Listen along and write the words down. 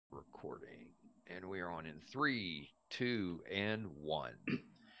recording. And we are on in 3, 2, and 1.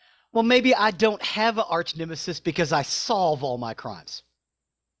 Well, maybe I don't have an arch nemesis because I solve all my crimes.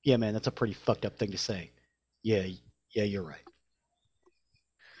 Yeah, man, that's a pretty fucked up thing to say. Yeah, yeah, you're right.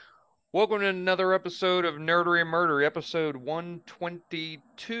 Welcome to another episode of Nerdery and Murdery, episode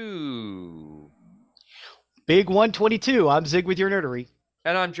 122. Big 122. I'm Zig with your nerdery.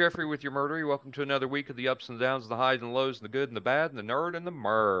 And I'm Geoffrey with your Murdery. Welcome to another week of the ups and downs, the highs and lows, and the good and the bad, and the nerd and the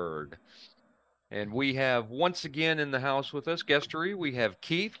murd. And we have once again in the house with us, Guestery, we have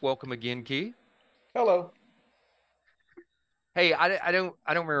Keith. Welcome again, Keith. Hello. Hey, I don't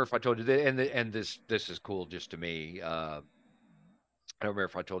remember if I told you that, and this is cool just to me. I don't remember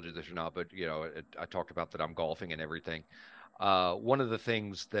if I told you this or not, but I talked about that I'm golfing and everything. One of the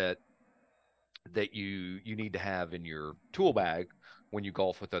things that you need to have in your tool bag when you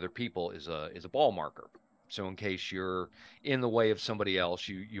golf with other people is a ball marker. So in case you're in the way of somebody else,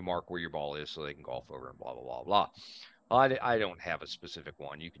 you mark where your ball is so they can golf over and blah blah blah blah. I don't have a specific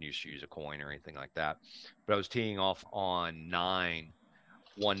one. You can just use a coin or anything like that. But I was teeing off on 9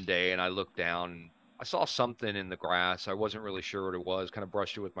 one day, and I looked down. I saw something in the grass. I wasn't really sure what it was. Kind of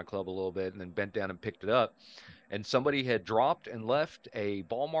brushed it with my club a little bit, and then bent down and picked it up. And somebody had dropped and left a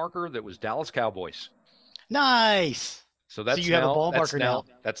ball marker that was Dallas Cowboys. Nice. So So you have a ball marker now.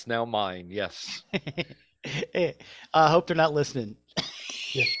 That's now mine. Yes. I hope they're not listening.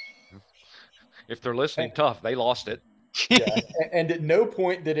 Yeah. If they're listening, tough. They lost it. Yeah. And at no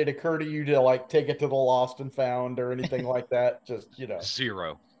point did it occur to you to take it to the lost and found or anything like that. Just,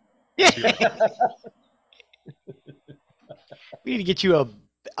 Zero. We need to get you a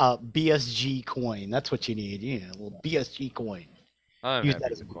BSG coin. That's what you need. Yeah, a little BSG coin.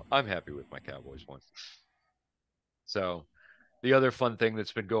 I'm happy with my Cowboys one. So, the other fun thing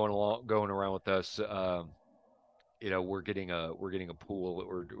that's been going around with us, we're getting a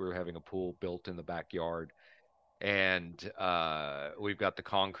pool. We're having a pool built in the backyard, and we've got the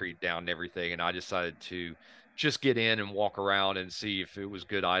concrete down and everything. And I decided to just get in and walk around and see if it was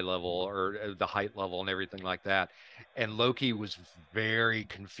good eye level or the height level and everything like that. And Loki was very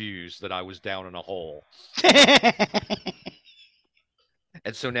confused that I was down in a hole.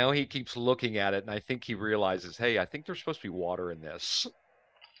 And so now he keeps looking at it, and I think he realizes, hey, I think there's supposed to be water in this.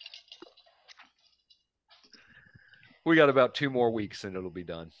 We got about 2 more weeks and it'll be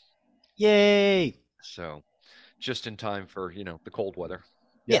done. Yay. So just in time for, the cold weather.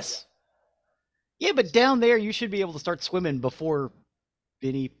 Yes. Yeah, but down there you should be able to start swimming before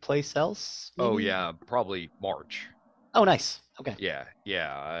any place else. Maybe? Oh yeah, probably March. Oh, nice. Okay. Yeah.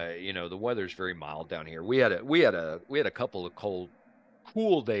 The weather's very mild down here. We had a couple of cool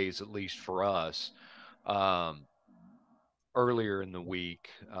days, at least for us, earlier in the week,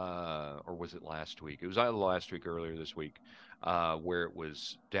 or was it last week? It was either last week or earlier this week, where it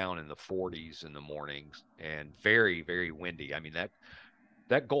was down in the 40s in the mornings and very, very windy. I mean,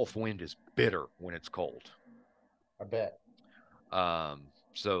 that Gulf wind is bitter when it's cold. I bet.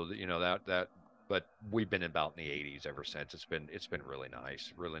 So that, but we've been about in the 80s ever since. It's been really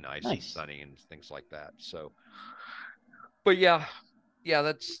nice and sunny and things like that. So, but yeah,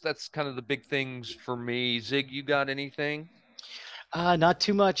 that's kind of the big things for me. Zig, you got anything? Not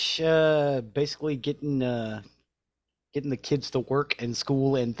too much. Basically getting the kids to work and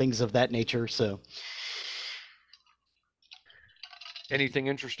school and things of that nature. So, anything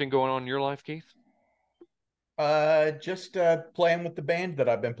interesting going on in your life, Keith? Just playing with the band that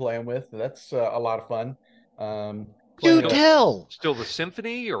I've been playing with. That's a lot of fun. Do tell. Still the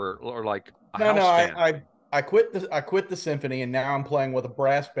symphony or like a No, house band? I quit the symphony, and now I'm playing with a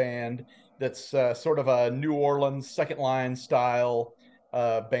brass band that's sort of a New Orleans second line style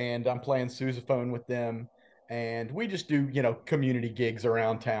band. I'm playing sousaphone with them, and we just do community gigs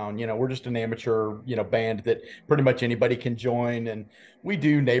around town. We're just an amateur band that pretty much anybody can join, and we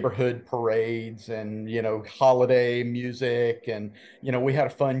do neighborhood parades and holiday music, and we had a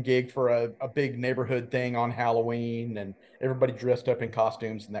fun gig for a big neighborhood thing on Halloween, and everybody dressed up in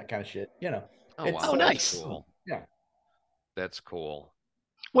costumes and that kind of shit. Oh, wow. Oh, nice. That's cool. Yeah. That's cool.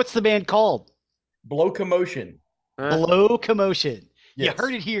 What's the band called? Blow Commotion. Blow Commotion. Yes. You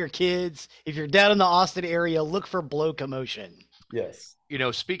heard it here, kids. If you're down in the Austin area, look for Blow Commotion. Yes.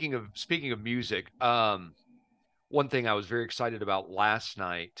 Speaking of music, one thing I was very excited about last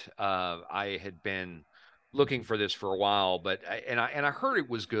night, I had been looking for this for a while, but I heard it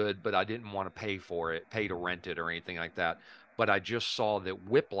was good, but I didn't want to pay to rent it or anything like that. But I just saw that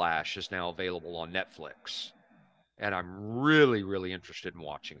Whiplash is now available on Netflix, and I'm really, really interested in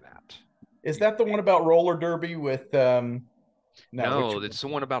watching that. Is that the one about roller derby with No, which No, it's the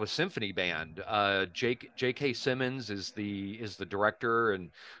one about a symphony band. J.K. Simmons is the director,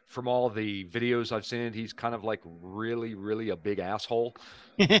 and from all the videos I've seen, he's kind of like really, really a big asshole.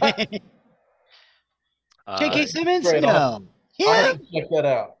 J.K. Uh, Simmons? great. No. I'll have Yeah. to check that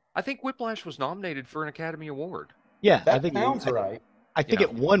out. I think Whiplash was nominated for an Academy Award. Yeah, That sounds right. I think Yeah,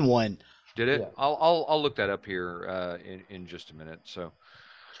 it won one. did it? Yeah. I'll look that up here in just a minute. So,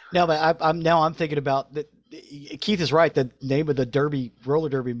 No, but I'm thinking about that. Keith is right. The name of the roller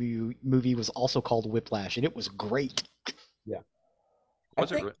derby movie was also called Whiplash, and it was great. Yeah. I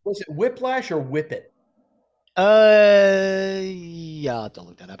was it? think, was it Whiplash or Whip It? Yeah, I'll have to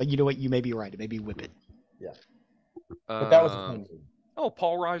look that up. But you know what? You may be right. It may be Whip It. Yeah. But that was a fun movie. Oh,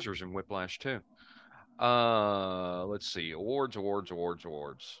 Paul Reiser's in Whiplash too. Let's see. Awards.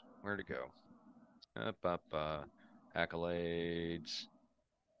 Where'd it go? Accolades.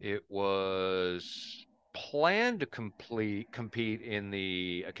 It was planned to compete in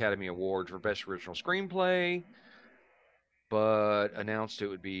the Academy Awards for Best Original Screenplay, but announced it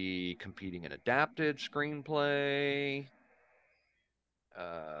would be competing in adapted screenplay.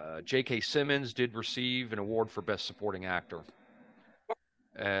 J.K. Simmons did receive an award for Best Supporting Actor.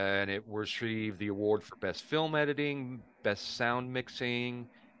 And it received the award for Best Film Editing, Best Sound Mixing,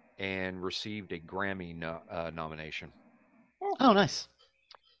 and received a Grammy nomination. Oh, nice.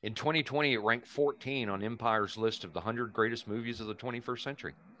 In 2020, it ranked 14 on Empire's list of the 100 greatest movies of the 21st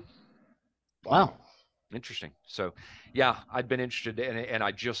century. Wow. Interesting. So, yeah, I'd been interested, and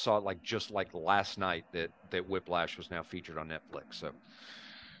I just saw it just like last night that Whiplash was now featured on Netflix. So,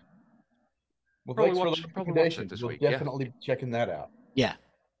 Well, probably thanks for the watch that recommendation. this We'll week. Yeah, definitely be checking that out. Yeah.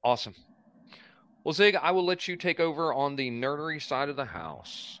 awesome. Well, Zig, I will let you take over on the nerdery side of the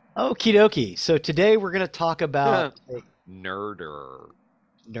house. Okie dokie. So today we're going to talk about Nerder.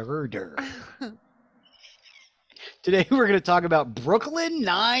 Nerder. Today we're going to talk about Brooklyn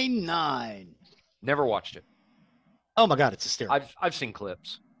Nine-Nine. Never watched it. Oh my God, it's hysterical. I've seen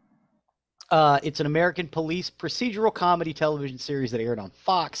clips. It's an American police procedural comedy television series that aired on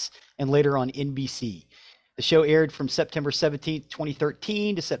Fox and later on NBC. The show aired from September 17th,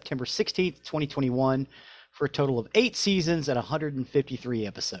 2013 to September 16th, 2021 for a total of 8 seasons and 153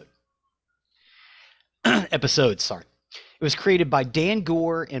 episodes. Sorry. It was created by Dan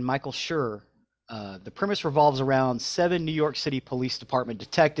Gore and Michael Schur. The premise revolves around 7 New York City Police Department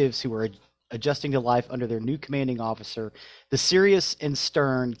detectives who are adjusting to life under their new commanding officer, the serious and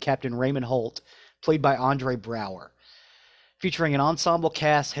stern Captain Raymond Holt, played by Andre Braugher. Featuring an ensemble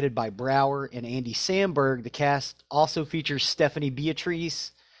cast headed by Brower and Andy Samberg, the cast also features Stephanie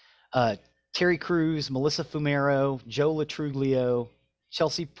Beatrice, Terry Crews, Melissa Fumero, Joe Latruglio,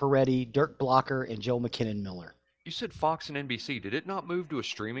 Chelsea Peretti, Dirk Blocker, and Joel McKinnon Miller. You said Fox and NBC. Did it not move to a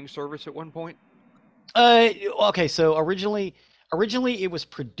streaming service at one point? Okay, so originally it was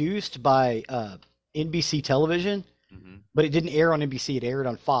produced by NBC Television, but it didn't air on NBC. It aired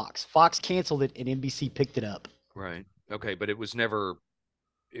on Fox. Fox canceled it, and NBC picked it up. Right. Okay, but it was never.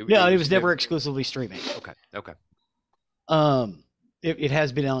 It was never exclusively streaming. Okay. It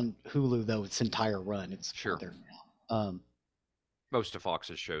has been on Hulu though its entire run. It's sure. There now. Most of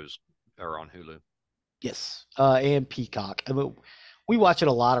Fox's shows are on Hulu. Yes, and Peacock. I mean, we watch it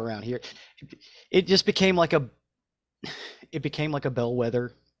a lot around here. It just became like a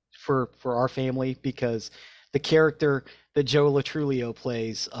bellwether for our family because the character that Joe Latruglio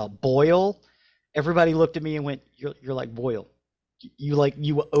plays, Boyle, everybody looked at me and went, "You're like Boyle. You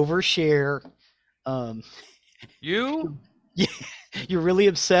overshare. You? You're really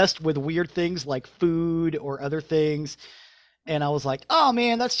obsessed with weird things like food or other things." And I was like, "Oh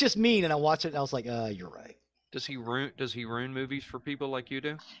man, that's just mean." And I watched it and I was like, "You're right." Does he ruin movies for people like you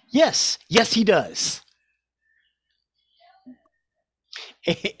do? Yes, he does.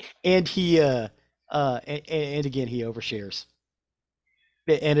 And he and again he overshares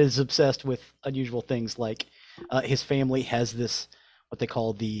and is obsessed with unusual things like his family has this what they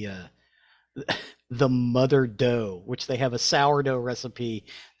call the mother dough, which they have a sourdough recipe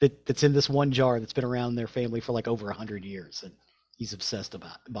that's in this one jar that's been around their family for like over 100 years, and he's obsessed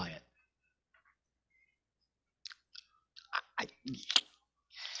by it.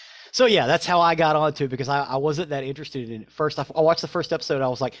 So yeah, that's how I got onto it because I wasn't that interested in it. First, I watched the first episode. I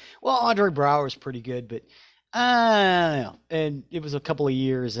was like, well, Andre Braugher is pretty good, but I don't know. And it was a couple of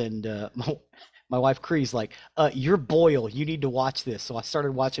years, and my wife Cree's like, "You're Boyle. You need to watch this." So I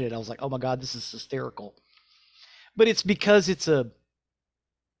started watching it. I was like, "Oh my God, this is hysterical." But it's because it's an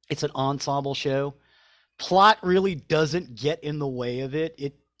ensemble show. Plot really doesn't get in the way of it.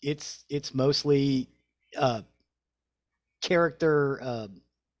 It's mostly character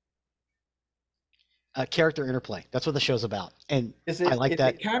character interplay. That's what the show's about, and Is I it like is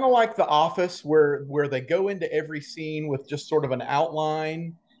that. it kind of like The Office where they go into every scene with just sort of an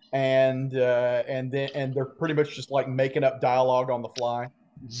outline and they're pretty much just like making up dialogue on the fly?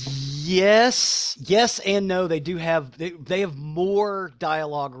 Yes, and no. They do have they have more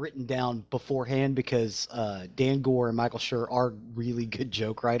dialogue written down beforehand because Dan Gore and Michael Schur are really good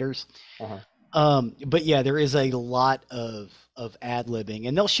joke writers. Uh-huh. But yeah, there is a lot of ad libbing,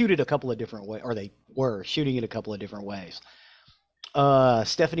 and they'll shoot it a couple of different ways, or they were shooting it a couple of different ways.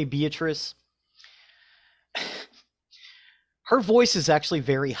 Stephanie Beatrice, her voice is actually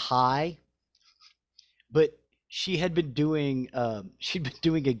very high, but she'd been doing a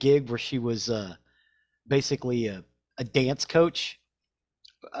gig where she was basically a dance coach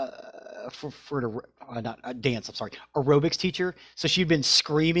not a dance. I'm sorry, aerobics teacher. So she'd been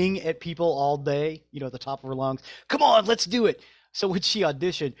screaming at people all day, at the top of her lungs. Come on, let's do it. So when she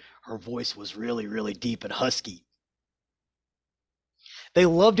auditioned, her voice was really, really deep and husky. They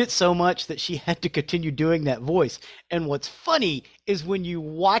loved it so much that she had to continue doing that voice. And what's funny is when you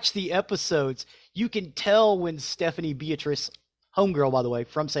watch the episodes, you can tell when Stephanie Beatrice, homegirl, by the way,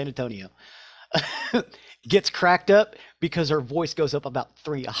 from San Antonio, gets cracked up because her voice goes up about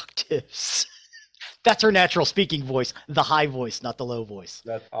 3 octaves. That's her natural speaking voice, the high voice, not the low voice.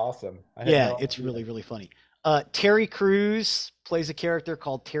 That's awesome. I had Yeah, no it's idea. really, really funny. Terry Crews plays a character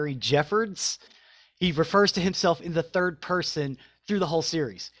called Terry Jeffords. He refers to himself in the third person through the whole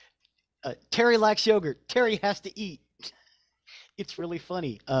series. Terry likes yogurt. Terry has to eat. It's really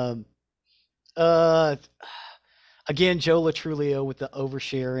funny. Uh, Again, Joe Latrulio with the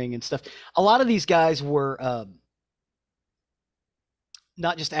oversharing and stuff. A lot of these guys were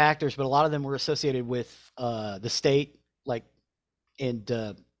not just actors, but a lot of them were associated with the state, like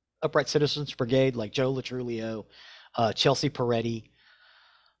and Upright Citizens Brigade, like Joe Latrulio, Chelsea Peretti,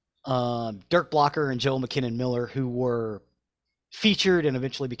 Dirk Blocker, and Joel McKinnon Miller, who were featured and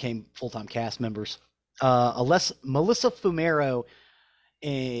eventually became full-time cast members. Melissa Fumero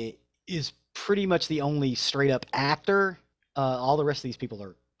is pretty much the only straight-up actor. All the rest of these people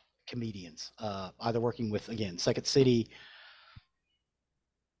are comedians, either working with, again, Second City,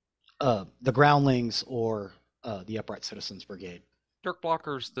 the Groundlings, or the Upright Citizens Brigade. Dirk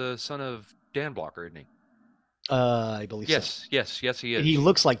Blocker's the son of Dan Blocker, isn't he? I believe so. Yes, yes, yes, he And he is.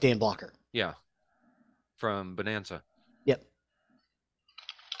 looks like Dan Blocker. Yeah, from Bonanza. Yep.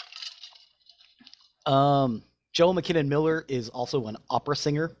 Joel McKinnon Miller is also an opera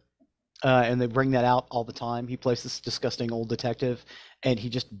singer, and they bring that out all the time. He plays this disgusting old detective, and he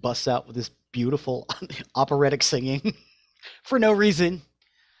just busts out with this beautiful operatic singing for no reason.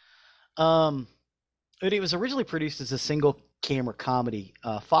 Um, but it was originally produced as a single camera comedy.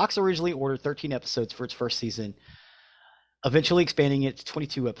 Fox originally ordered 13 episodes for its first season, eventually expanding it to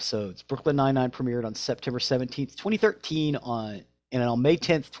 22 episodes. Brooklyn Nine-Nine premiered on September 17th, 2013, and on May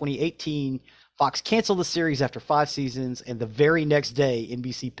 10th, 2018, Fox canceled the series after 5 seasons, and the very next day,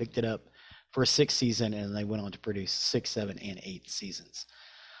 NBC picked it up for a 6th season, and they went on to produce 6, 7, and 8 seasons.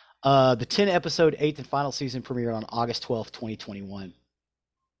 The 10-episode 8th and final season premiered on August 12th, 2021.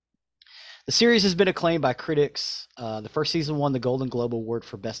 The series has been acclaimed by critics. The first season won the Golden Globe Award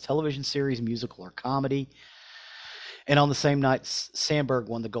for Best Television Series, Musical, or Comedy. And on the same night, Sandberg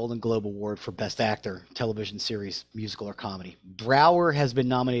won the Golden Globe Award for Best Actor, Television Series, Musical, or Comedy. Brower has been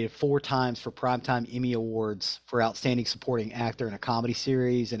nominated 4 times for Primetime Emmy Awards for Outstanding Supporting Actor in a Comedy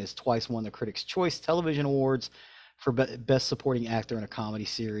Series and has twice won the Critics' Choice Television Awards for Best Supporting Actor in a Comedy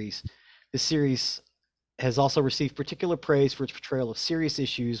Series. This series has also received particular praise for its portrayal of serious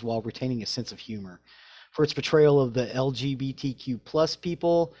issues while retaining a sense of humor. For its portrayal of the LGBTQ plus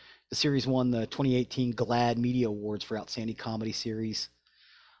people, the series won the 2018 GLAAD Media Awards for Outstanding Comedy Series.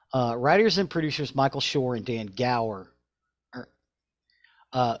 Writers and producers Michael Schur and Dan Gower,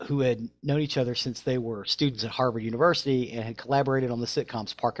 who had known each other since they were students at Harvard University and had collaborated on the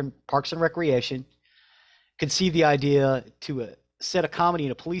sitcoms Parks and Recreation, conceived the idea to set a comedy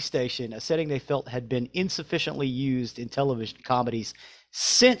in a police station, a setting they felt had been insufficiently used in television comedies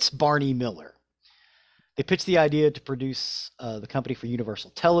since Barney Miller. They pitched the idea to produce the company for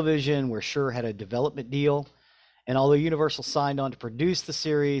Universal Television, where Schur had a development deal. And although Universal signed on to produce the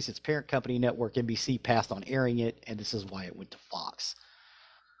series, its parent company network NBC passed on airing it, and this is why it went to Fox.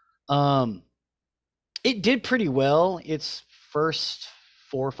 It did pretty well its first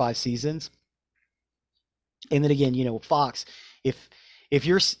 4 or 5 seasons, and then again, Fox, if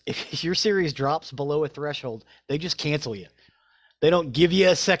your series drops below a threshold, they just cancel you. They don't give you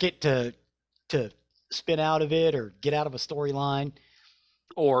a second to spin out of it or get out of a storyline.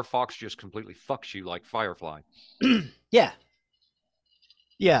 Or Fox just completely fucks you like Firefly. Yeah.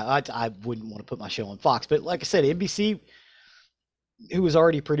 Yeah, I wouldn't want to put my show on Fox, but like I said, NBC, who was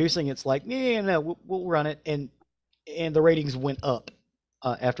already producing, it's like, yeah, no, we'll run it, and the ratings went up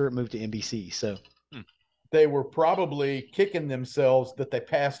after it moved to NBC. So Hmm. They were probably kicking themselves that they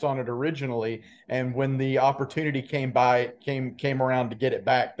passed on it originally, and when the opportunity came around to get it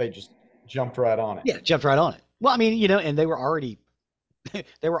back, they just jumped right on it. yeah, jumped right on it. Well, I mean, and they were already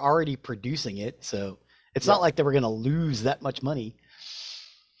they were already producing it, so it's Yeah. not like they were going to lose that much money.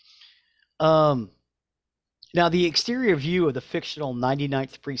 Um, Now, the exterior view of the fictional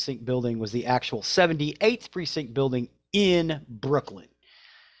 99th Precinct building was the actual 78th Precinct building in Brooklyn.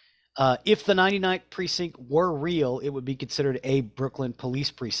 If the 99th Precinct were real, it would be considered a Brooklyn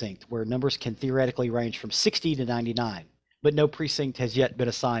police precinct, where numbers can theoretically range from 60 to 99. But no precinct has yet been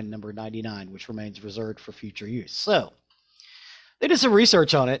assigned number 99, which remains reserved for future use. So they did some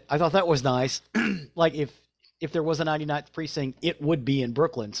research on it. I thought that was nice. Like if there was a 99th precinct, it would be in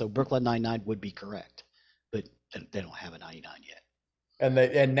Brooklyn, so Brooklyn 99 would be correct. But they don't have a 99 yet.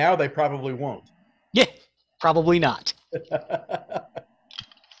 And now they probably won't. Yeah, probably not.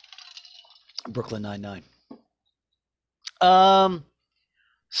 Brooklyn 99. Um.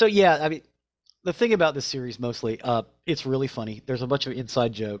 So yeah, I mean, the thing about this series mostly, it's really funny. There's a bunch of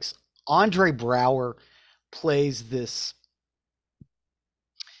inside jokes. Andre Brower plays this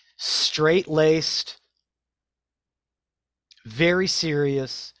straight-laced, very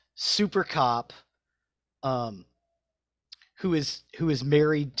serious super cop, um, who is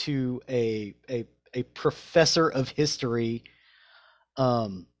married to a professor of history.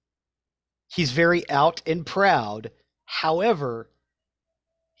 Um, he's very out and proud. However,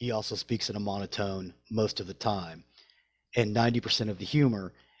 he also speaks in a monotone most of the time, and 90% of the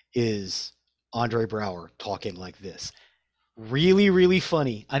humor is Andre Brower talking like this. Really, really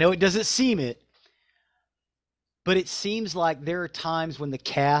funny. I know it doesn't seem it, but it seems like there are times when the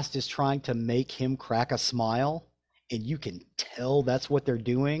cast is trying to make him crack a smile, and you can tell that's what they're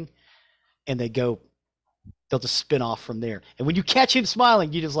doing, and they'll just spin off from there. And when you catch him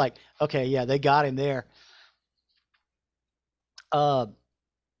smiling, you just like, okay, yeah, they got him there. Uh,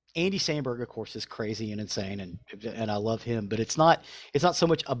 Andy Samberg, of course, is crazy and insane, and I love him, but it's not so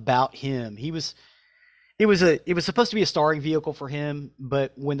much about him. It was supposed to be a starring vehicle for him,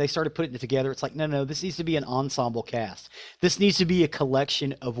 but when they started putting it together, it's like, no, no, this needs to be an ensemble cast. This needs to be a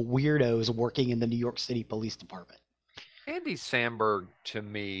collection of weirdos working in the New York City Police Department. Andy Samberg to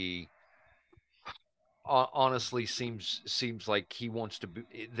me honestly seems like he wants to be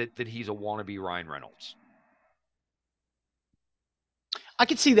that he's a wannabe Ryan Reynolds. I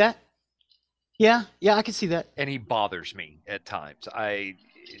could see that. Yeah, yeah, I can see that. And he bothers me at times. I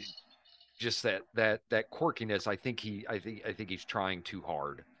just that quirkiness. I think he's trying too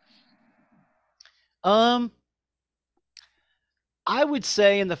hard. Um, I would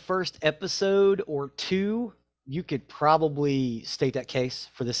say in the first episode or two, you could probably state that case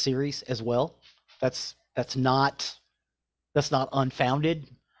for this series as well. That's that's not that's not unfounded.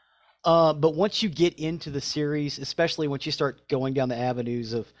 But once you get into the series, especially once you start going down the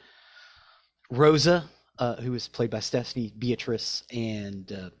avenues of Rosa, who is played by Stephanie Beatrice,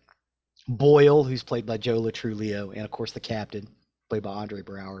 and Boyle, who's played by Joe Latrulio, and of course the captain, played by Andre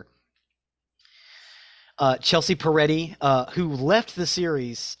Brower. Chelsea Peretti, who left the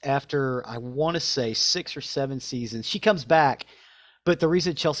series after, I want to say, 6 or 7 seasons. She comes back, but the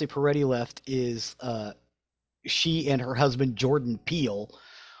reason Chelsea Peretti left is she and her husband, Jordan Peele,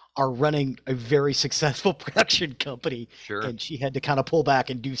 are running a very successful production company, Sure. and she had to kind of pull back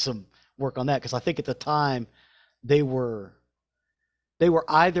and do some work on that because I think at the time they were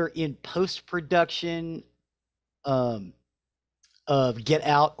either in post production um, of Get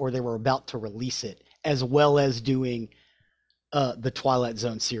Out or they were about to release it, as well as doing the Twilight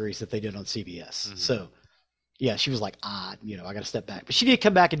Zone series that they did on CBS. Mhm. So yeah, she was like, I got to step back, but she did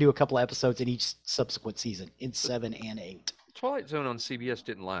come back and do a couple of episodes in each subsequent season in 7 and 8. Twilight Zone on CBS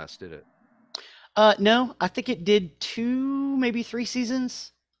didn't last, did it? No, I think it did 2, maybe 3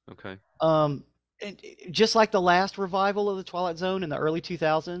 seasons. Okay. Um, just like the last revival of the Twilight Zone in the early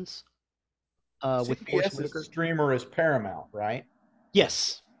 2000s, with Forrest CBS's Whitaker. streamer is Paramount, right?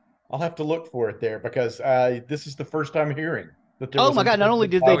 Yes. I'll have to look for it there because this is the first time hearing that there Oh was my an God! Not only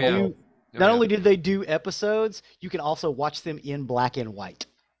did they Oh yeah. do, Oh not yeah. only did they do episodes, you can also watch them in black and white.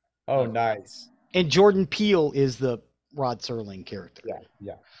 Oh, nice. And Jordan Peele is the Rod Serling character. Yeah,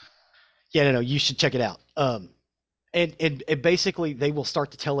 yeah. Yeah, no, you should check it out. And basically they will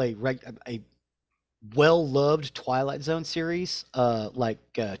start to tell a well loved Twilight Zone series, like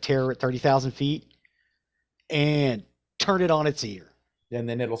Terror at 30,000 Feet, and turn it on its ear. And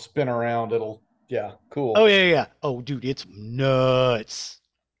then it'll spin around. Yeah, cool. Oh yeah, yeah. Oh, dude, it's nuts.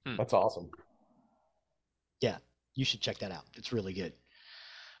 Hmm. That's awesome. Yeah, you should check that out. It's really good.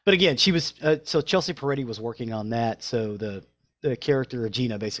 But again, she was so Chelsea Peretti was working on that, so the character of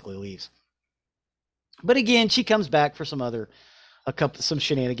Gina basically leaves. But again, she comes back for some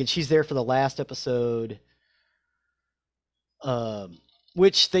shenanigans. She's there for the last episode, um,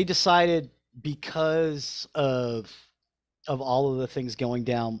 which they decided because of all of the things going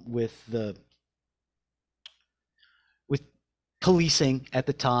down with policing at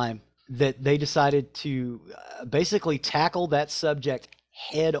the time, that they decided to basically tackle that subject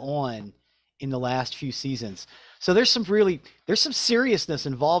head on in the last few seasons. So there's some seriousness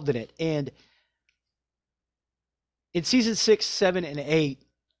involved in it, and in season 6, 7, and 8,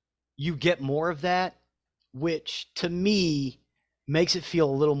 you get more of that, which to me makes it feel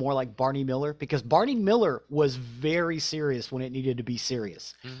a little more like Barney Miller, because Barney Miller was very serious when it needed to be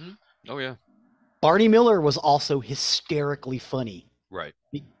serious. Mm-hmm. Oh yeah. Barney Miller was also hysterically funny Right.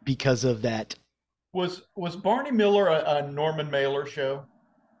 because of that. Was Barney Miller a Norman Mailer show,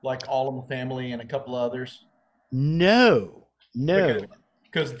 like All in the Family and a couple of others? No,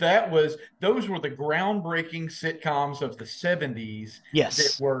 Because no, those were the groundbreaking sitcoms of the 70s that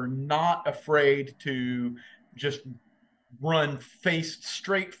yes, were not afraid to just run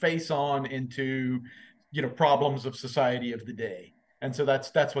straight face on into problems of society of the day. And so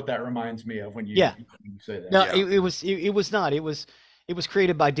that's what that reminds me of when yeah. you say that. No, Yeah. it was not. It was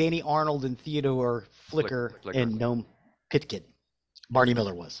created by Danny Arnold and Theodore Flicker Flicker. and Noam Pitkin. Barney Okay.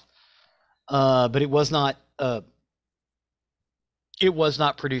 Miller was, but it was not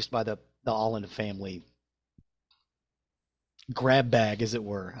produced by the All in the Family grab bag, as it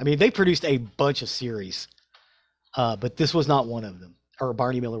were. I mean, they produced a bunch of series, but this was not one of them, or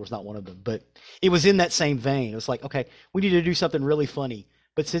Barney Miller was not one of them. But it was in that same vein. It was like, okay, we need to do something really funny,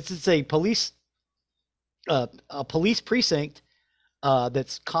 but since it's a police precinct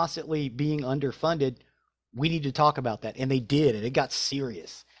that's constantly being underfunded, we need to talk about that, and they did, and it got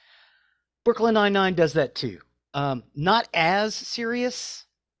serious. Brooklyn Nine-Nine does that too. Not as serious.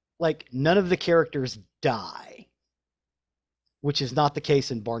 Like, none of the characters die, which is not the case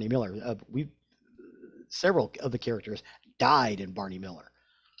in Barney Miller. We Several of the characters died in Barney Miller.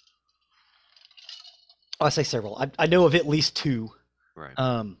 Oh, I say several. I know of at least two. Right.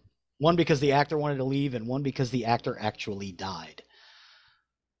 Um, One because the actor wanted to leave, and one because the actor actually died.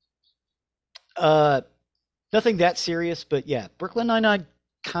 Uh, Nothing that serious, but yeah, Brooklyn Nine-Nine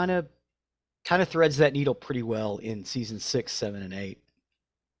kind of kind of threads that needle pretty well in season 6, 7, and 8.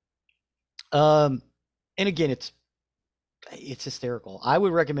 Um, and again, it's hysterical. I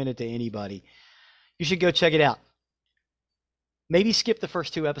would recommend it to anybody. You should go check it out. Maybe skip the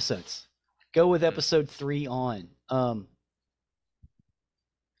first 2 episodes. Go with Hmm. episode 3 on.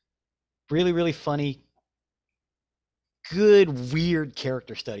 Really, really funny, good, weird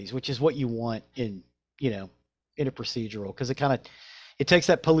character studies, which is what you want you know, in a procedural, because it takes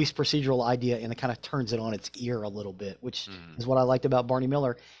that police procedural idea and it kind of turns it on its ear a little bit, which Hmm. is what I liked about Barney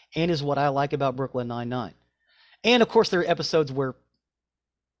Miller and is what I like about Brooklyn Nine-Nine. And of course, there are episodes where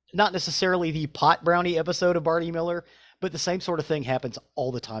not necessarily the pot brownie episode of Barney Miller, but the same sort of thing happens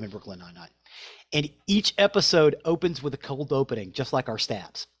all the time in Brooklyn Nine-Nine. And each episode opens with a cold opening, just like our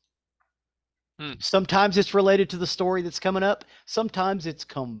stabs. Hmm. Sometimes it's related to the story that's coming up. Sometimes it's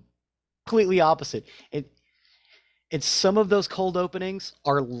completely opposite. And some of those cold openings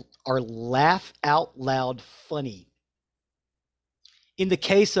are laugh out loud funny. In the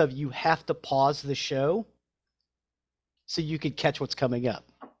case of, you have to pause the show so you can catch what's coming up,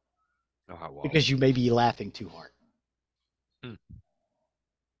 Oh, how wild. because you may be laughing too hard. Hmm.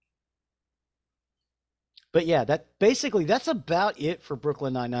 But yeah, that's about it for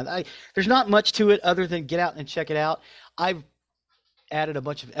Brooklyn Nine-Nine. There's not much to it other than get out and check it out. I've added a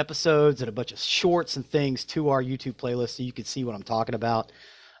bunch of episodes and a bunch of shorts and things to our YouTube playlist so you can see what I'm talking about,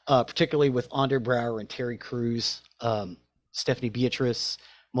 particularly with Andre Brower and Terry Crews, Stephanie Beatrice,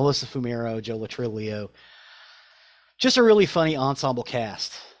 Melissa Fumero, Joe Latrilio. Just a really funny ensemble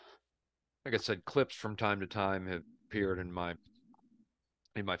cast. Like I said, clips from time to time have appeared in my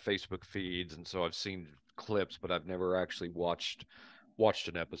Facebook feeds, and so I've seen clips, but I've never actually watched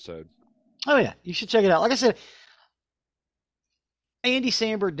an episode. Oh yeah, you should check it out. Like I said, Andy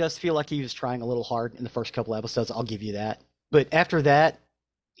Samberg does feel like he was trying a little hard in the first couple episodes. I'll give you that. But after that,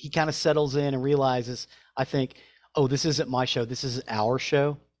 he kind of settles in and realizes, I think, oh, this isn't my show. This is our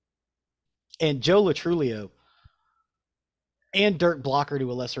show. And Joe Latrulio and Dirk Blocker,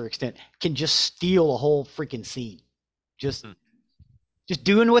 to a lesser extent, can just steal a whole freaking scene. Just Hmm. just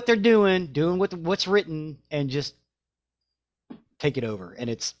doing what they're doing what's written, and just take it over. And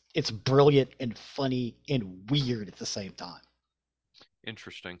it's brilliant and funny and weird at the same time.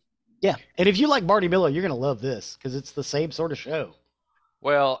 Interesting. Yeah, and if you like Barney Miller, you're gonna love this because it's the same sort of show.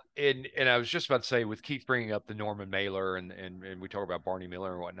 Well, and I was just about to say, with Keith bringing up the Norman Mailer and we talk about Barney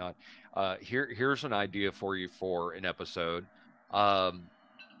Miller and whatnot, here's an idea for you for an episode. Um,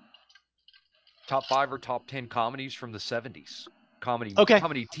 top 5 or top 10 comedies from the 70s, Okay.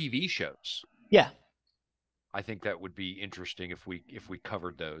 comedy TV shows. Yeah, I think that would be interesting if we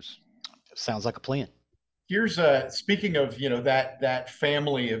covered those. sounds like a plan. Here's speaking of that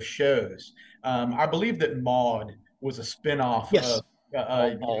family of shows. I believe that Maud was a spinoff of Yes.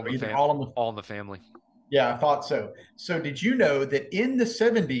 either All in the All in the Family. Yeah, I thought so. So did you know that in the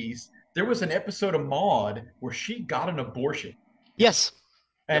 70s there was an episode of Maud where she got an abortion? Yep. Yes.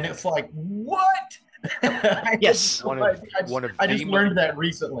 And Yep. it's like, what? I had Yes. no idea. One of I the just learned that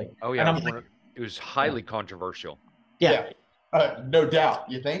recently. Oh And yeah, I'm like, it was highly controversial. Yeah. No doubt.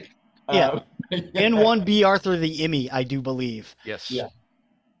 You think? Yeah. Yeah. N1 B. Arthur the Emmy, I do believe. Yes. Yeah.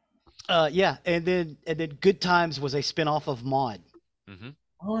 Yeah, and then Good Times was a spinoff of Maude. Mm-hmm.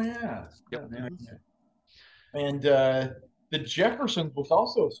 Oh yeah. Yep. Yeah. And the Jeffersons was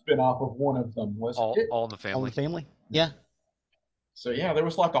also a spinoff of one of them, wasn't it? All in the All in Family. the Family. Yeah. So yeah, there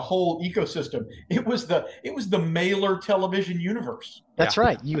was like a whole ecosystem. It was the Mailer television universe. That's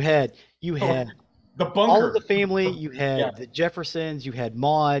right. You had The All bunker. of the Family, you had Yeah. the Jeffersons, you had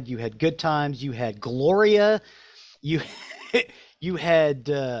Maude, you had Good Times, you had Gloria, you you had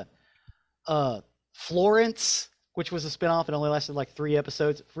Florence, which was a spinoff and only lasted like 3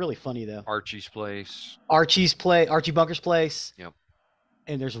 episodes. Really funny though. Archie's Place. Archie Bunker's Place. Yep.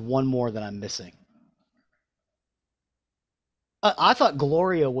 And there's one more that I'm missing. I thought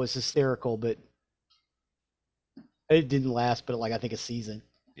Gloria was hysterical, but it didn't last but like I think a season.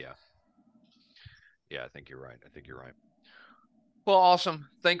 Yeah. Yeah, I think you're right. Well, awesome.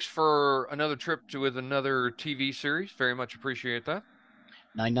 Thanks for another trip with another TV series. Very much appreciate that.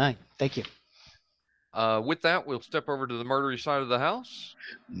 9-9. Thank you. With that, we'll step over to the murdery side of the house.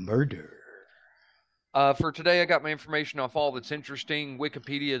 Murder. For today, I got my information off All That's Interesting,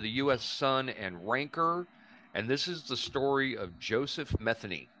 Wikipedia, the U.S. Sun, and Ranker. And this is the story of Joseph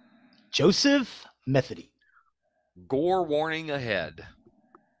Metheny. Joseph Metheny. Gore warning ahead.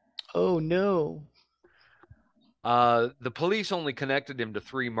 Oh, no. The police only connected him to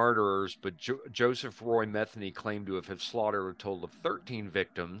 3 murderers, but Joseph Roy Metheny claimed to have slaughtered a total of 13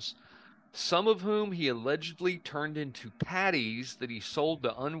 victims, some of whom he allegedly turned into patties that he sold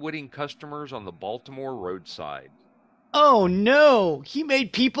to unwitting customers on the Baltimore roadside. Oh, no. He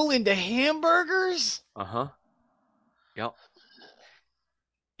made people into hamburgers? Uh-huh. Yep.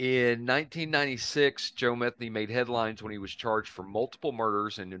 In 1996, Joe Metheny made headlines when he was charged for multiple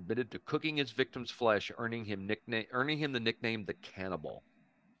murders and admitted to cooking his victims' flesh, earning him the nickname the Cannibal.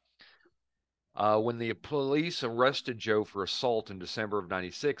 When the police arrested Joe for assault in December of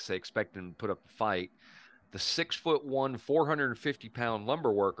 96, they expected him to put up a fight. The 6'1", 450-pound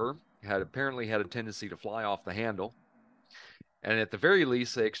lumber worker had apparently had a tendency to fly off the handle. And at the very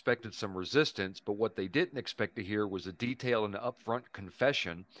least, they expected some resistance, but what they didn't expect to hear was a detailed and upfront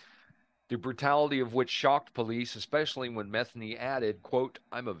confession, the brutality of which shocked police, especially when Metheny added, quote,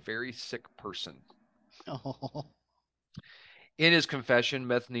 "I'm a very sick person." Oh. In his confession,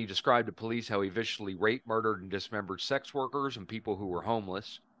 Metheny described to police how he viciously raped, murdered, and dismembered sex workers and people who were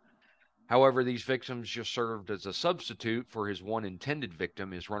homeless. However, these victims just served as a substitute for his one intended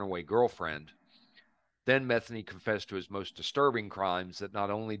victim, his runaway girlfriend. Then Metheny confessed to his most disturbing crimes, that not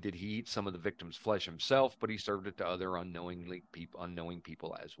only did he eat some of the victims' flesh himself, but he served it to other unknowing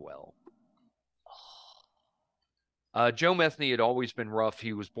people as well. Joe Metheny had always been rough.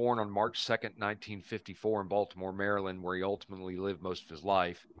 He was born on March 2nd, 1954 in Baltimore, Maryland, where he ultimately lived most of his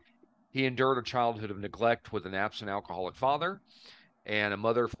life. He endured a childhood of neglect with an absent alcoholic father and a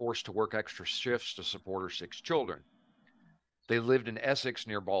mother forced to work extra shifts to support her 6 children. They lived in Essex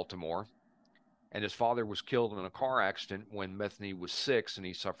near Baltimore, and his father was killed in a car accident when Metheny was 6 and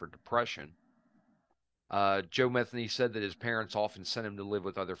he suffered depression. Joe Metheny said that his parents often sent him to live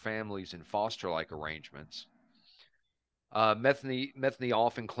with other families in foster-like arrangements. Metheny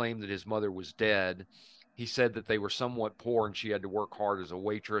often claimed that his mother was dead. He said that they were somewhat poor and she had to work hard as a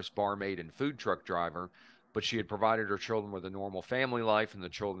waitress, barmaid, and food truck driver, but she had provided her children with a normal family life and the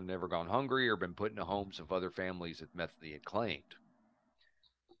children had never gone hungry or been put into homes of other families that Metheny had claimed.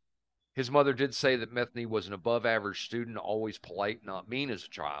 His mother did say that Metheny was an above-average student, always polite, not mean as a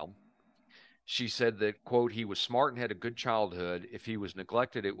child. She said that, quote, "He was smart and had a good childhood. If he was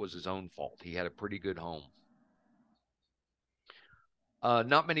neglected, it was his own fault. He had a pretty good home."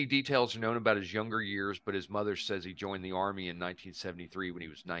 Not many details are known about his younger years, but his mother says he joined the Army in 1973 when he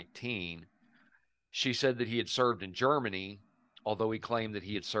was 19. She said that he had served in Germany, although he claimed that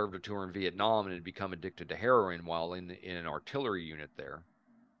he had served a tour in Vietnam and had become addicted to heroin while in an artillery unit there.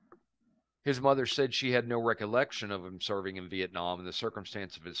 His mother said she had no recollection of him serving in Vietnam, and the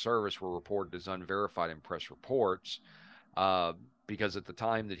circumstances of his service were reported as unverified in press reports, uh, because at the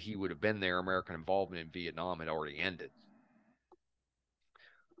time that he would have been there, American involvement in Vietnam had already ended.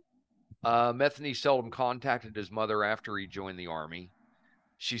 Metheny seldom contacted his mother after he joined the Army.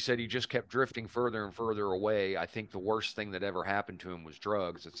 She said he just kept drifting further and further away. I think the worst thing that ever happened to him was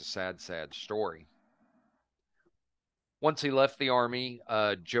drugs. It's a sad, sad story. Once he left the Army,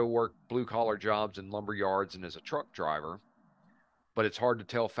 Joe worked blue-collar jobs in lumber yards and as a truck driver, but it's hard to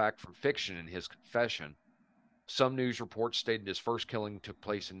tell fact from fiction in his confession. Some news reports stated his first killing took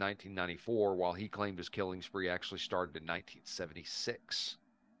place in 1994, while he claimed his killing spree actually started in 1976.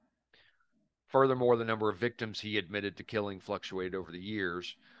 Furthermore, the number of victims he admitted to killing fluctuated over the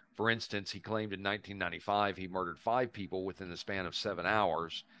years. For instance, he claimed in 1995 he murdered 5 people within the span of 7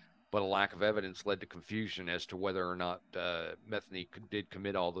 hours, but a lack of evidence led to confusion as to whether or not Metheny did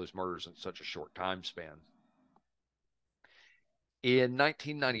commit all those murders in such a short time span. In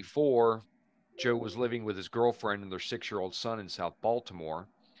 1994, Joe was living with his girlfriend and their 6-year-old son in South Baltimore.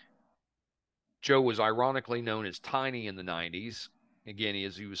 Joe was ironically known as Tiny in the 90s. Again,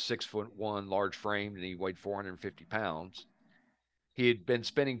 he was 6'1", large framed, and he weighed 450 pounds. He had been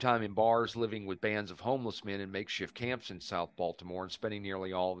spending time in bars, living with bands of homeless men in makeshift camps in South Baltimore, and spending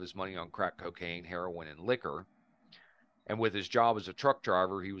nearly all of his money on crack cocaine, heroin, and liquor. And with his job as a truck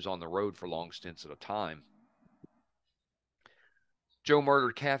driver, he was on the road for long stints at a time. Joe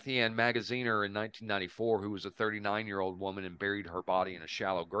murdered Kathy Ann Magaziner in 1994, who was a 39-year-old woman, and buried her body in a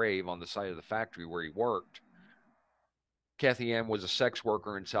shallow grave on the site of the factory where he worked. Kathy Ann was a sex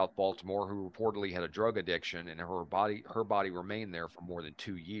worker in South Baltimore who reportedly had a drug addiction, and her body remained there for more than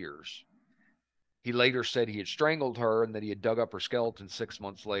 2 years. He later said he had strangled her and that he had dug up her skeleton 6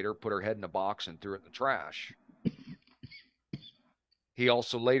 months later, put her head in a box, and threw it in the trash. He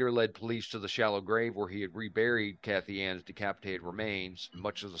also later led police to the shallow grave where he had reburied Kathy Ann's decapitated remains.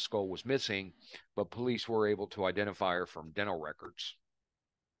 Much of the skull was missing, but police were able to identify her from dental records.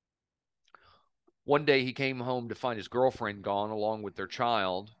 One day he came home to find his girlfriend gone along with their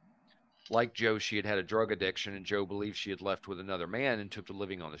child. Like Joe, she had had a drug addiction, and Joe believed she had left with another man and took to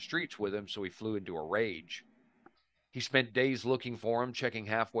living on the streets with him, so he flew into a rage. He spent days looking for him, checking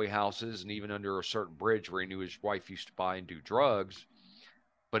halfway houses and even under a certain bridge where he knew his wife used to buy and do drugs.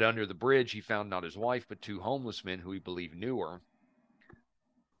 But under the bridge, he found not his wife, but 2 homeless men who he believed knew her.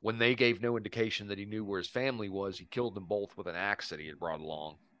 When they gave no indication that he knew where his family was, he killed them both with an axe that he had brought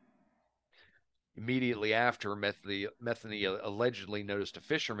along. Immediately after, Metheny allegedly noticed a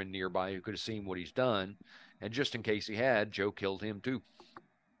fisherman nearby who could have seen what he's done, and just in case he had, Joe killed him too.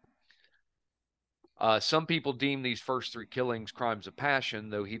 Some people deem these first 3 killings crimes of passion,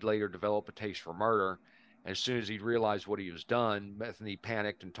 though he'd later develop a taste for murder. And as soon as he realized what he was done, Metheny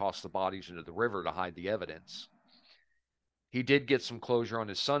panicked and tossed the bodies into the river to hide the evidence. He did get some closure on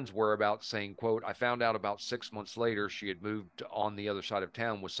his son's whereabouts, saying, quote, I found out about 6 months later she had moved on the other side of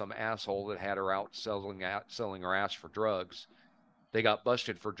town with some asshole that had her out selling her ass for drugs. They got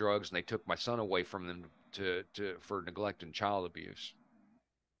busted for drugs, and they took my son away from them for neglect and child abuse.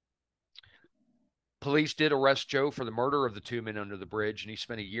 Police did arrest Joe for the murder of the 2 men under the bridge, and he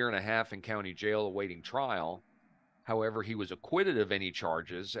spent a year and a half in county jail awaiting trial. However, he was acquitted of any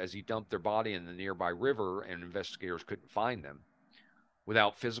charges as he dumped their body in the nearby river and investigators couldn't find them.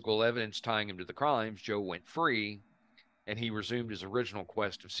 Without physical evidence tying him to the crimes, Joe went free, and he resumed his original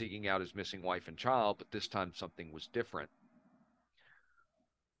quest of seeking out his missing wife and child, but this time something was different.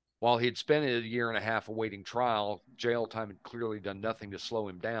 While he had spent a year and a half awaiting trial, jail time had clearly done nothing to slow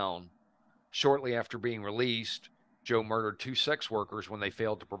him down. Shortly after being released, Joe murdered 2 sex workers when they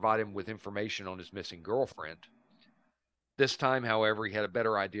failed to provide him with information on his missing girlfriend. This time, however, he had a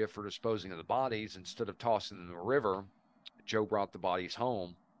better idea for disposing of the bodies. Instead of tossing them in the river, Joe brought the bodies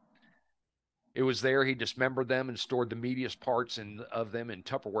home. It was there he dismembered them and stored the meatiest parts of them in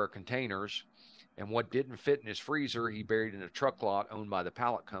Tupperware containers, and what didn't fit in his freezer he buried in a truck lot owned by the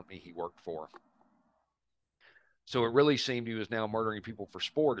pallet company he worked for. So it really seemed he was now murdering people for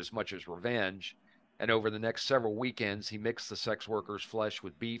sport as much as revenge, and over the next several weekends he mixed the sex workers' flesh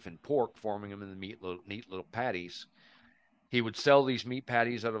with beef and pork, forming them into neat little patties. He would sell these meat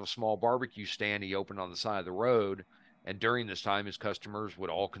patties out of a small barbecue stand he opened on the side of the road, and during this time his customers would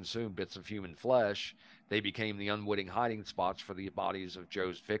all consume bits of human flesh. They became the unwitting hiding spots for the bodies of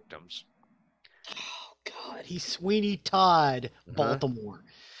Joe's victims. Oh God, he's Sweeney Todd, Baltimore.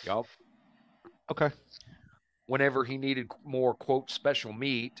 Yup. Okay. Whenever he needed more, quote, special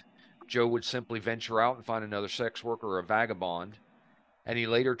meat, Joe would simply venture out and find another sex worker or a vagabond, and he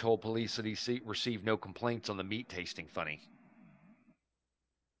later told police that he received no complaints on the meat tasting funny.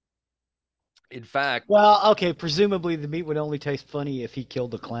 In fact, Well, okay, presumably the meat would only taste funny if he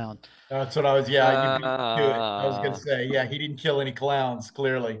killed the clown. That's what I was. Yeah, you beat me to it. I was gonna uh, say, yeah, he didn't kill any clowns.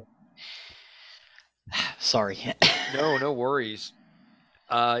 Clearly, Sorry. no worries.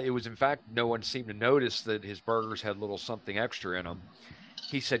 It was, in fact, no one seemed to notice that his burgers had little something extra in them.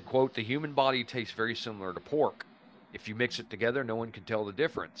 He said, quote, "The human body tastes very similar to pork. If you mix it together, no one can tell the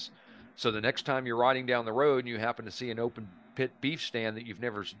difference. So the next time you're riding down the road and you happen to see an open pit beef stand that you've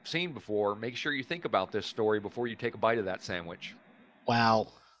never seen before, make sure you think about this story before you take a bite of that sandwich." Wow.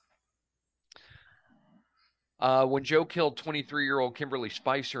 When Joe killed 23-year-old Kimberly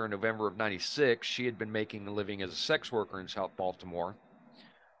Spicer in November of 96, she had been making a living as a sex worker in South Baltimore.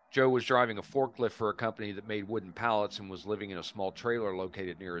 Joe was driving a forklift for a company that made wooden pallets and was living in a small trailer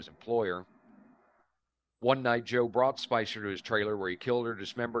located near his employer. One night, Joe brought Spicer to his trailer where he killed her,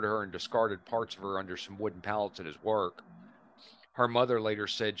 dismembered her, and discarded parts of her under some wooden pallets at his work. Her mother later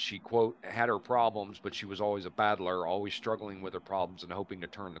said she, quote, "had her problems, but she was always a battler, always struggling with her problems and hoping to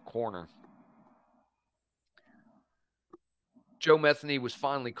turn the corner." Joe Metheny was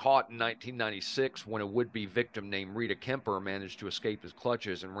finally caught in 1996 when a would-be victim named Rita Kemper managed to escape his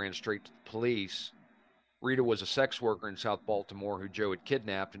clutches and ran straight to the police. Rita was a sex worker in South Baltimore who Joe had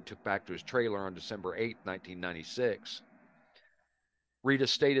kidnapped and took back to his trailer on December 8, 1996. Rita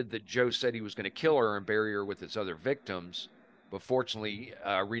stated that Joe said he was going to kill her and bury her with his other victims, but fortunately,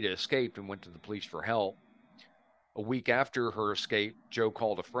 Rita escaped and went to the police for help. A week after her escape, Joe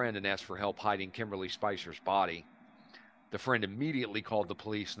called a friend and asked for help hiding Kimberly Spicer's body. The friend immediately called the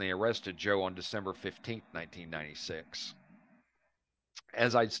police and they arrested Joe on December 15, 1996.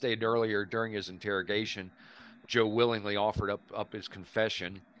 As I'd stated earlier, during his interrogation, Joe willingly offered up his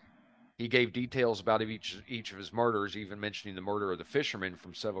confession. He gave details about each of his murders, even mentioning the murder of the fisherman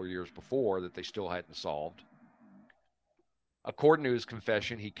from several years before that they still hadn't solved. According to his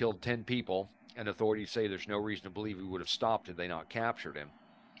confession, he killed 10 people, and authorities say there's no reason to believe he would have stopped had they not captured him.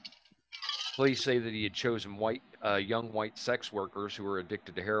 Police say that he had chosen young white sex workers who were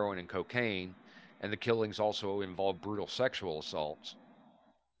addicted to heroin and cocaine, and the killings also involved brutal sexual assaults.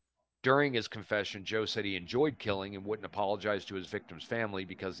 During his confession, Joe said he enjoyed killing and wouldn't apologize to his victim's family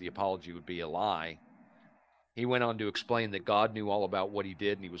because the apology would be a lie. He went on to explain that God knew all about what he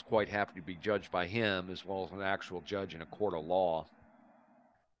did and he was quite happy to be judged by him as well as an actual judge in a court of law.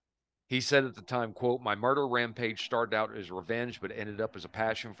 He said at the time, quote, "My murder rampage started out as revenge, but ended up as a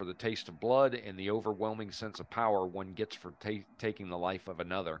passion for the taste of blood and the overwhelming sense of power one gets for taking the life of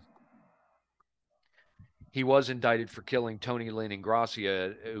another." He was indicted for killing Tony Lynn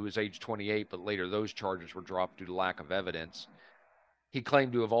Ingracia, who was age 28, but later those charges were dropped due to lack of evidence. He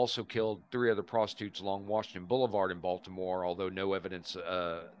claimed to have also killed 3 other prostitutes along Washington Boulevard in Baltimore, although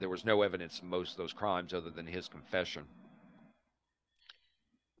there was no evidence of most of those crimes other than his confession.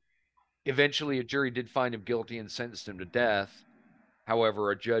 Eventually, a jury did find him guilty and sentenced him to death. However,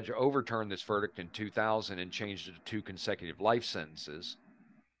 a judge overturned this verdict in 2000 and changed it to 2 consecutive life sentences.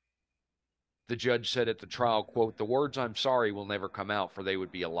 The judge said at the trial, quote, "The words 'I'm sorry' will never come out, for they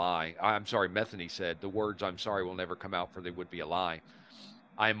would be a lie." I'm sorry, Metheny said, "The words 'I'm sorry' will never come out, for they would be a lie.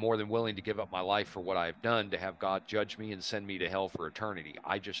 I am more than willing to give up my life for what I have done, to have God judge me and send me to hell for eternity.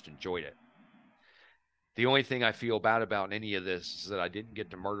 I just enjoyed it. The only thing I feel bad about in any of this is that I didn't get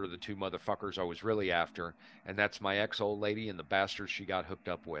to murder the 2 motherfuckers I was really after, and that's my ex-old lady and the bastards she got hooked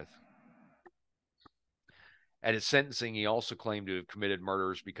up with." At his sentencing, he also claimed to have committed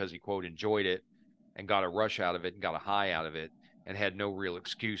murders because he, quote, "enjoyed it and got a rush out of it and got a high out of it and had no real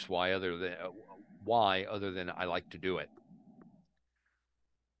excuse why other than I like to do it."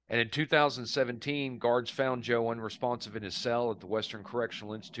 And in 2017, guards found Joe unresponsive in his cell at the Western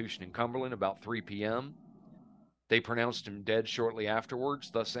Correctional Institution in Cumberland about 3 p.m. They pronounced him dead shortly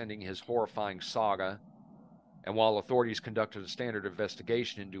afterwards, thus ending his horrifying saga. And while authorities conducted a standard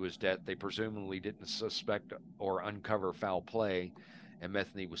investigation into his death, they presumably didn't suspect or uncover foul play, and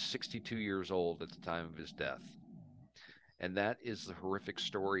Metheny was 62 years old at the time of his death. And that is the horrific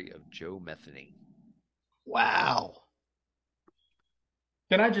story of Joe Metheny. Wow.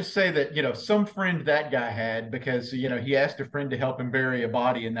 can I just say that, some friend that guy had, because, he asked a friend to help him bury a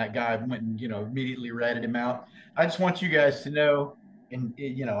body and that guy went and, immediately ratted him out. I just want you guys to know, and,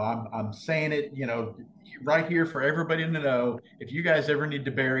 I'm saying it, right here for everybody to know, if you guys ever need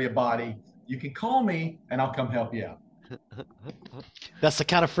to bury a body, you can call me and I'll come help you out. That's the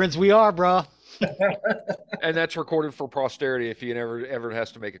kind of friends we are, bro. And that's recorded for posterity if he ever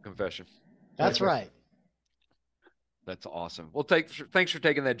has to make a confession. That's right. That's awesome. Well, thanks for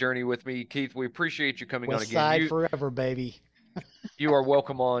taking that journey with me, Keith. We appreciate you coming on West again. Side forever, baby. You are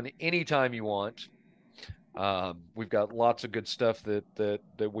welcome on anytime you want. We've got lots of good stuff that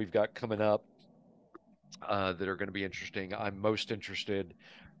we've got coming up that are going to be interesting. I'm most interested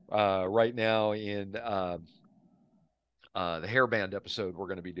right now in the hairband episode we're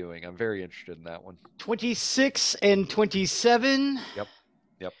going to be doing. I'm very interested in that one. 26 and 27. Yep,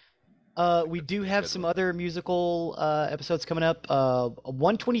 yep. We That's do the have some schedule. other musical episodes coming up.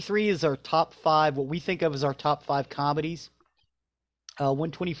 123 is our top five, what we think of as our top five comedies.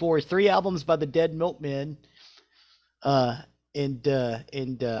 124 is three albums by the Dead Milkmen. And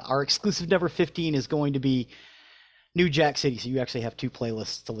our exclusive number 15 is going to be New Jack City. So you actually have two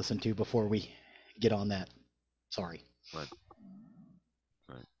playlists to listen to before we get on that. Sorry. Right.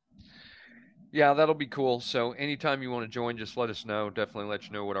 Right. Yeah, that'll be cool. So anytime you want to join, just let us know. Definitely let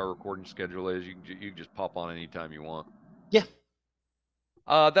you know what our recording schedule is. You can just pop on anytime you want. Yeah.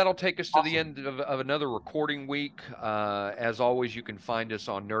 That'll take us to the Awesome. end of another recording week. As always, you can find us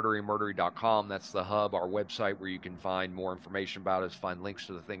on nerderymurdery.com. That's the hub, our website where you can find more information about us, find links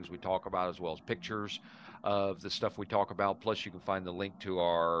to the things we talk about, as well as pictures of the stuff we talk about. Plus, you can find the link to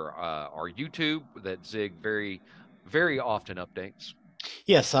our YouTube that Zig very often updates.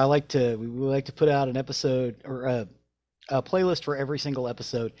 Yes, we like to put out an episode or a playlist for every single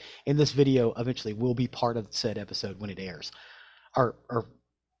episode. And this video eventually will be part of said episode when it airs, or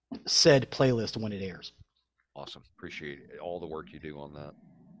said playlist when it airs. Awesome. Appreciate all the work you do on that.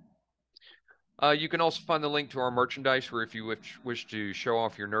 You can also find the link to our merchandise where if you wish to show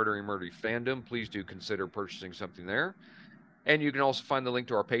off your Nerdery Murdery fandom, please do consider purchasing something there. And you can also find the link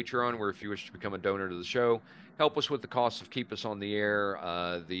to our Patreon where if you wish to become a donor to the show, help us with the costs of keep us on the air,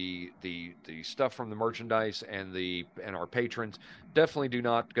 the stuff from the merchandise and our patrons. Definitely do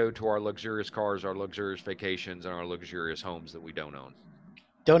not go to our luxurious cars, our luxurious vacations, and our luxurious homes that we don't own.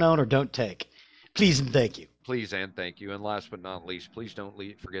 Don't own or don't take. Please and thank you. Please and thank you. And last but not least, please don't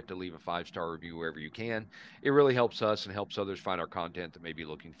forget to leave a 5-star review wherever you can. It really helps us and helps others find our content that may be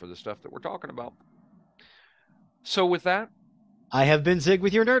looking for the stuff that we're talking about. So with that, I have been Zig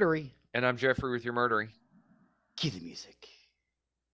with your nerdery. and I'm Geoffrey with your murdery. Cue the music.